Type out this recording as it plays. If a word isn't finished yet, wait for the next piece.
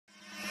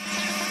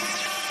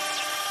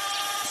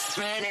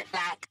Run it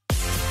back.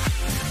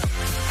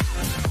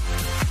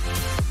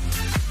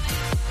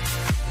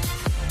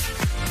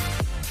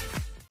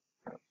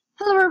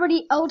 Hello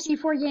everybody,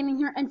 LT4 Gaming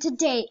here, and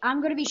today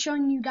I'm going to be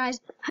showing you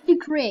guys how to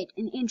create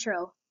an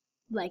intro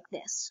like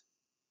this.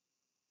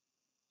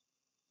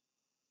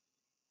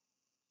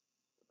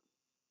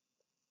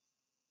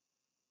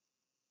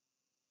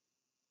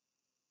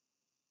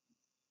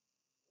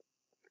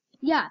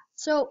 Yeah,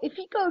 so if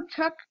you go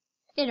check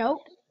it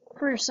out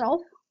for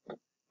yourself,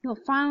 you'll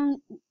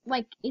find,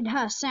 like, it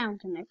has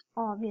sound in it,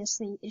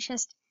 obviously. It's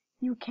just,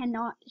 you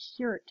cannot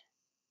hear it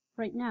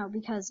right now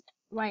because,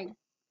 like,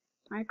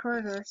 my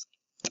recorder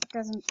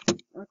doesn't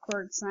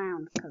record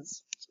sound,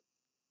 because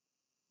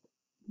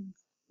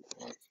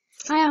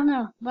I don't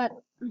know, but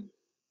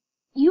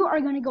you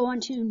are going to go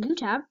onto new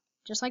tab,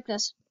 just like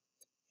this.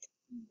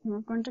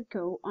 We're going to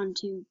go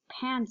onto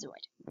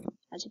Panzoid,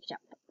 as you can tell.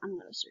 I'm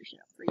going to search it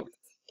up for you.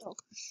 So,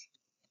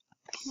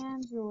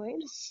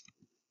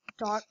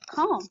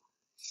 panzoid.com,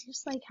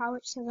 just like how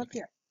it says up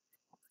here.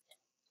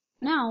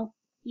 Now,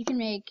 you can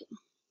make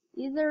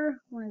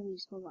either one of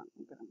these. Hold on,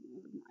 I'm going to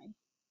move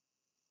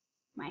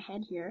my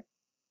head here.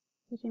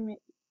 You can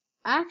make,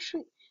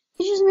 actually,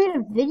 he just made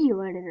a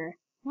video editor.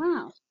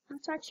 Wow,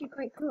 that's actually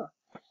quite cool.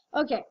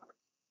 Okay,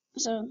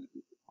 so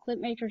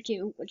Clipmaker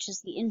 2, which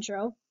is the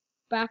intro,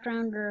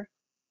 backgrounder,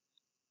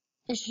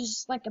 it's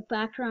just like a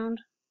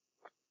background,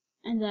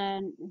 and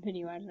then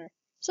video editor.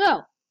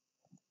 So,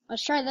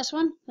 let's try this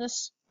one.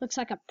 This looks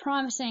like a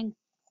promising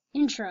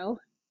intro.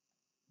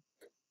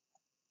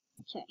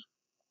 Okay.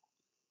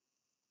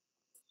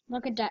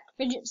 Look at that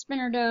fidget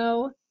spinner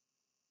dough.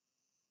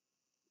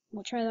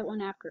 We'll try that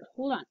one after.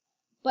 Hold on.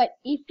 But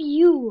if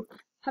you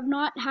have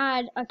not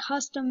had a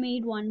custom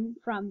made one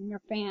from your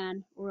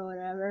fan or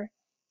whatever,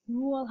 you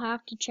will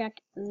have to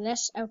check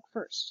this out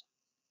first.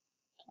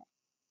 Okay.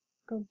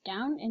 Go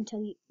down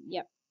until you,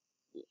 yep.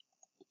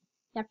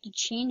 You have to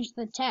change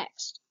the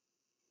text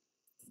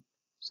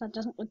so it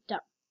doesn't look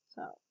dumb.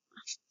 So, I'm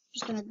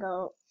just gonna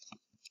go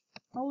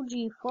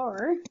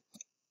OG4.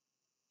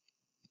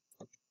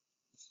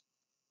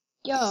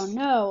 Yo,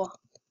 no.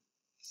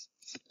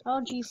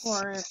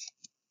 LG4.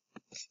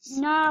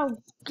 No,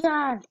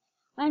 God,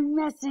 I'm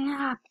messing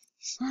up.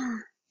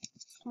 Can't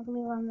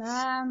believe I'm there.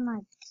 Oh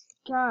my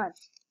God.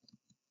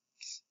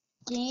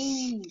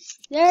 Dang.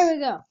 There we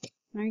go.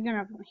 Now you're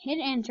gonna hit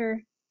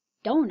enter.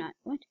 Donut.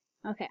 What?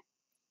 Okay.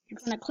 You're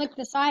gonna click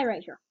this eye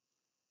right here.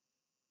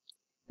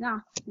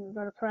 Now you're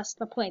gonna press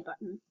the play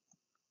button.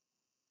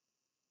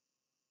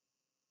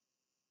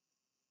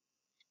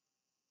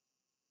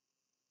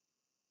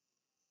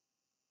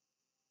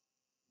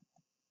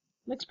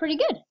 Looks pretty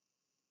good.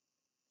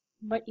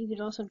 But you could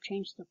also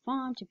change the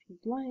font if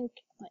you'd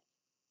like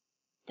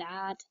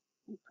that.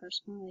 I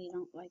personally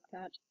don't like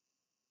that.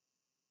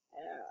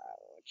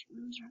 Which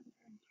ones are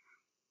there?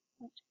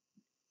 What?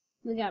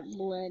 We got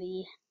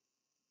bloody.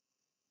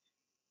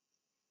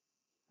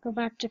 Go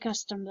back to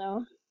custom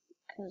though,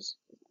 because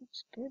it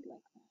looks good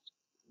like that.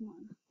 Come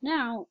on.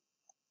 Now,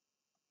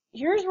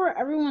 here's where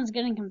everyone's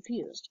getting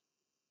confused.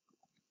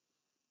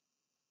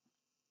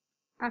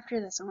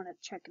 After this, I'm gonna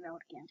check it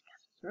out again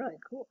because it's really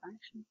cool,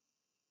 actually.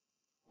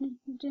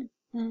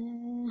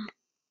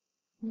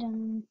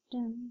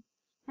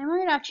 I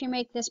might actually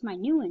make this my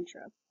new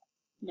intro.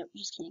 Nope,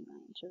 just kidding. My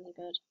intros are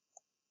good.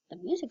 The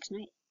music's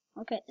nice.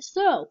 Okay,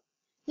 so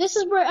this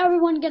is where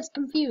everyone gets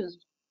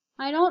confused.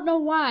 I don't know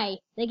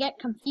why they get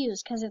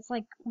confused because it's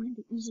like one of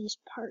the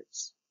easiest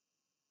parts.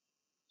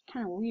 It's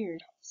kind of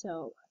weird.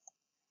 So,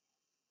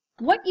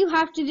 what you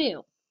have to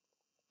do,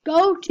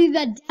 go to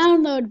the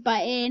download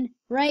button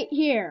right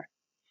here,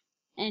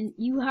 and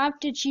you have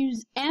to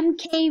choose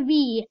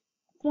MKV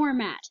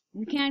format.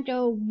 You can't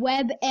go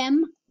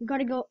WebM. You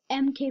gotta go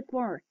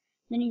MK4.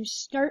 Then you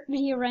start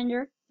video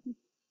render.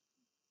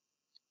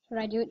 Should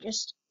I do it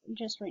just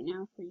right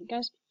now for you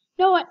guys?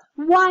 You know what?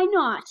 Why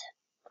not?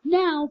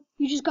 Now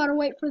you just gotta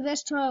wait for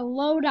this to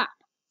load up.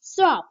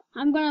 So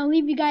I'm gonna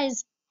leave you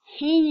guys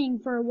hanging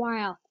for a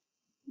while.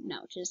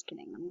 No, just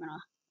kidding.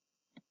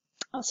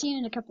 I'll see you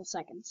in a couple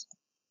seconds.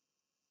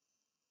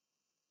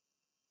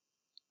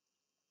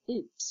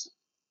 Oops.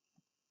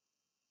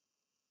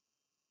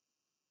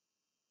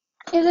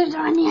 Is it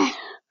done yet?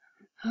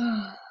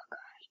 Oh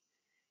God.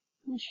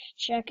 Let's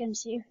check and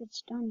see if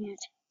it's done yet.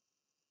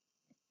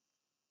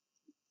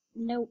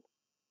 Nope.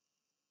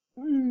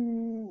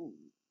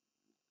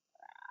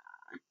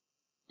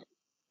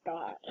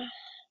 God.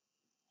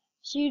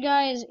 See you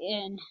guys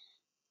in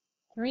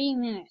 3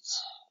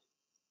 minutes.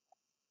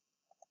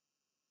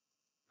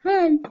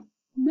 Hi,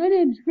 my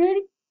name's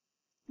Freddy.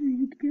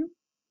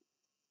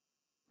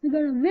 I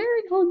got a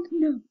very haunted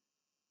note.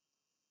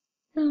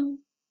 So,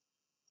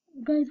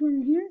 you guys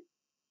want to hear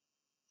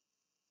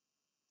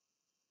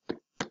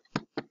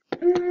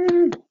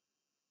it?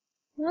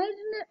 Why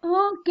isn't it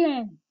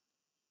honking?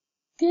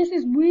 This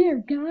is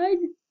weird, guys.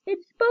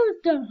 It's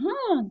supposed to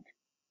honk.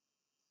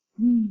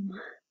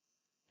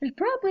 There's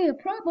probably a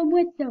problem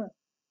with the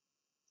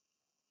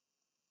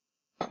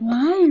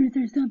wires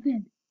or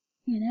something.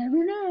 You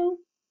never know.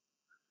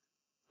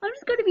 I'm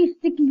just gonna be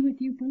sticking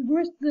with you for the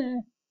rest of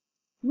the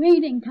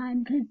waiting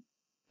time, because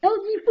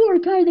LG4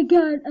 kinda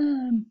got,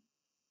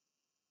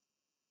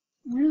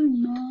 really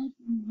mad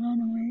and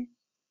ran away.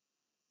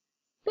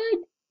 But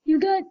you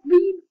got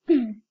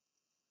reinforced.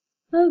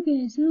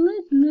 Okay, so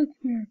let's look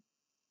here.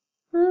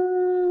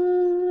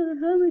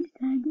 How much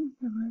time is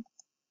there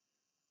left?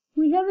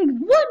 We have 1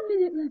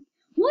 minute left.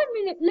 1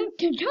 minute left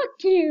to talk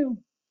to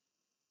you.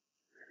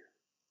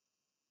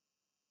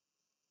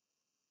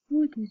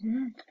 What is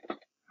that?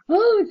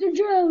 Oh, it's a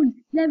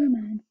drone. Never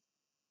mind.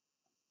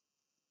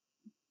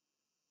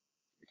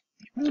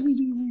 Probably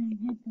be wearing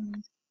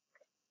headphones.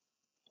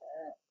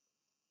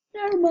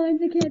 Never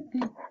mind, I can't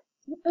think.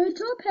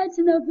 Top hat's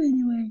enough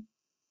anyway.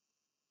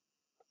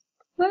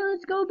 Well,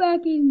 let's go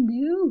back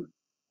into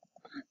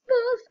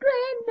full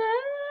screen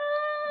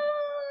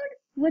mode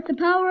with the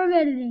power of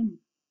editing.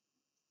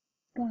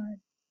 God,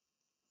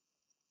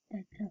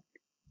 that sucked.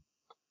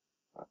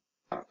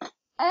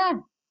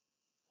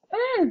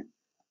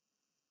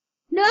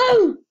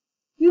 No!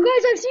 You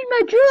guys have seen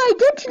my true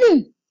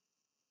identity!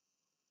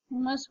 I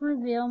must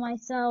reveal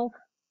myself.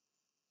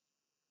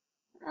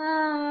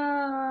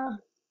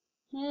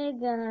 Hey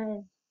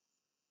guys.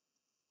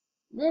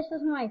 This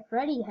is my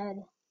Freddy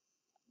head.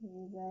 Do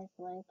you guys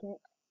like it?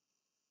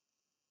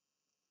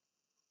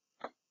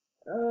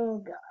 Oh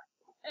god.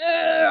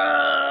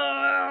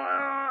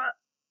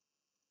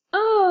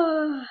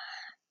 Oh!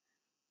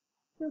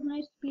 Feels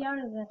nice to be out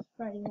of this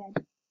Freddy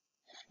head.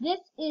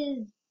 This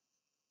is...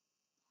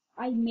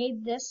 I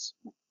made this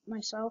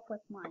myself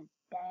with my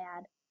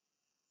dad.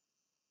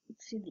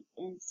 Let's see the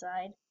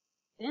inside.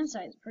 The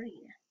inside is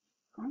pretty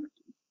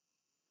funky.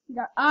 You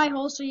got eye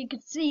holes so you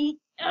can see.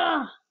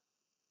 Ugh.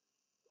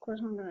 Of course,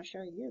 I'm gonna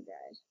show you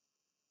guys.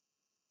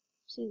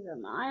 See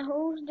them eye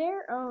holes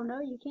there? Oh no,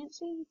 you can't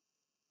see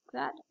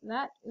that.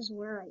 That is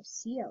where I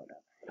see out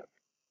of.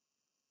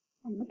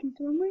 I'm looking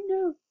through them right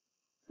now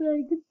so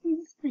I can see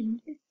the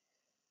thing.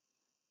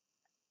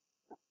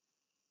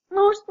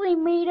 Mostly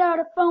made out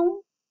of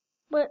foam,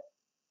 but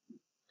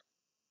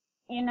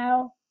you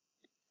know,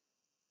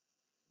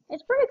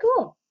 it's pretty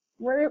cool.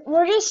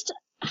 We're just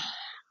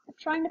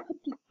trying to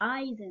put the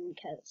eyes in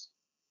because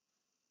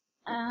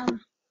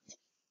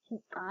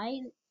his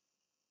eyes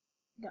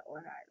got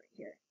one eye right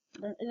here.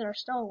 They're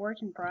still a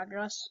work in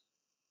progress.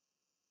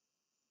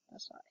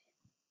 That's why.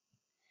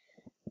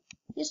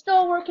 He's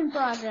still a work in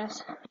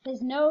progress.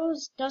 His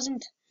nose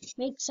doesn't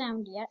make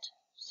sound yet,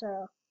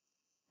 so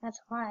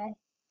that's why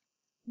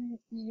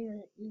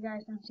you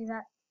guys don't see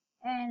that.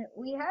 And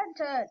we had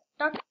to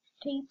duct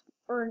tape,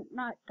 or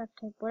not duct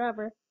tape,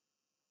 whatever,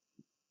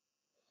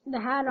 the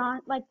hat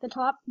on, like the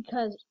top,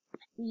 because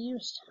we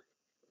used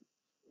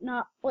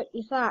not what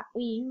you thought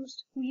we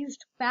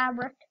used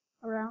fabric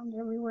around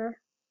everywhere.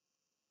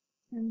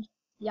 And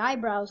the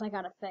eyebrows I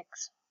gotta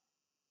fix.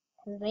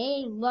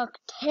 They look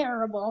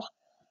terrible.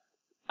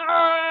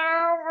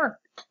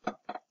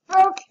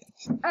 Okay,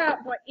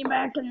 put you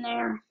back in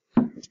there.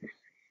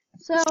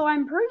 So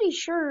I'm pretty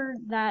sure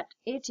that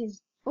it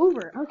is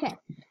over. Okay,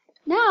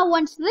 now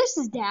once this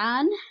is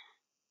done,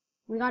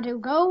 we got to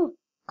go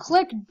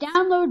click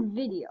download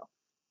video.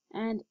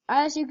 And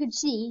as you can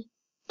see,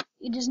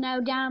 it is now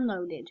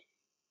downloaded.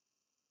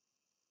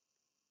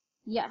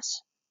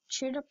 Yes, it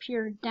should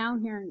appear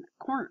down here in the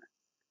corner.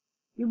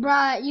 You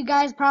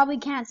guys probably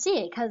can't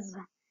see it because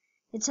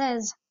it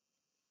says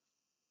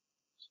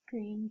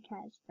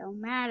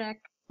Screencast-O-Matic.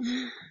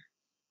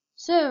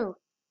 So,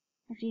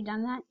 after you've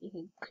done that, you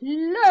can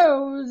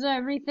close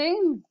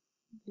everything.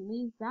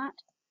 Leave that,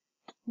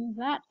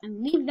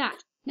 and leave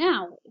that.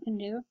 Now, what you can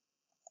do,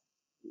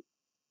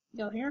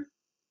 go here.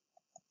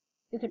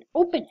 You can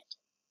open it.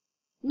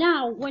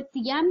 Now, what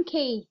the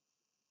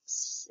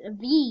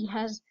MKV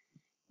has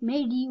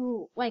made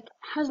you,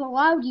 has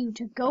allowed you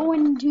to go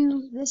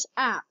into this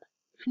app,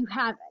 if you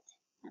have it.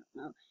 I don't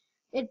know.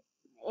 It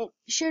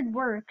should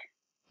work,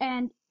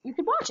 and you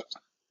can watch it.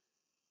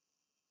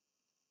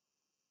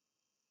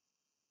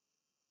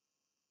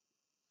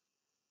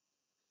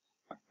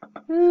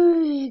 Oh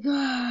my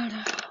god.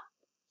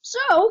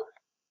 So,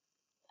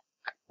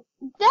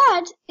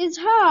 that is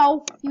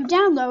how you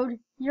download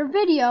your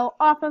video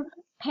off of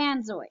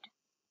Panzoid.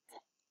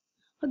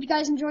 Hope you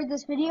guys enjoyed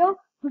this video.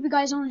 Hope you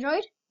guys all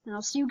enjoyed. And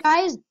I'll see you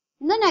guys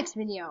in the next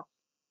video.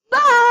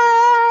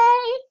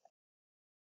 Bye!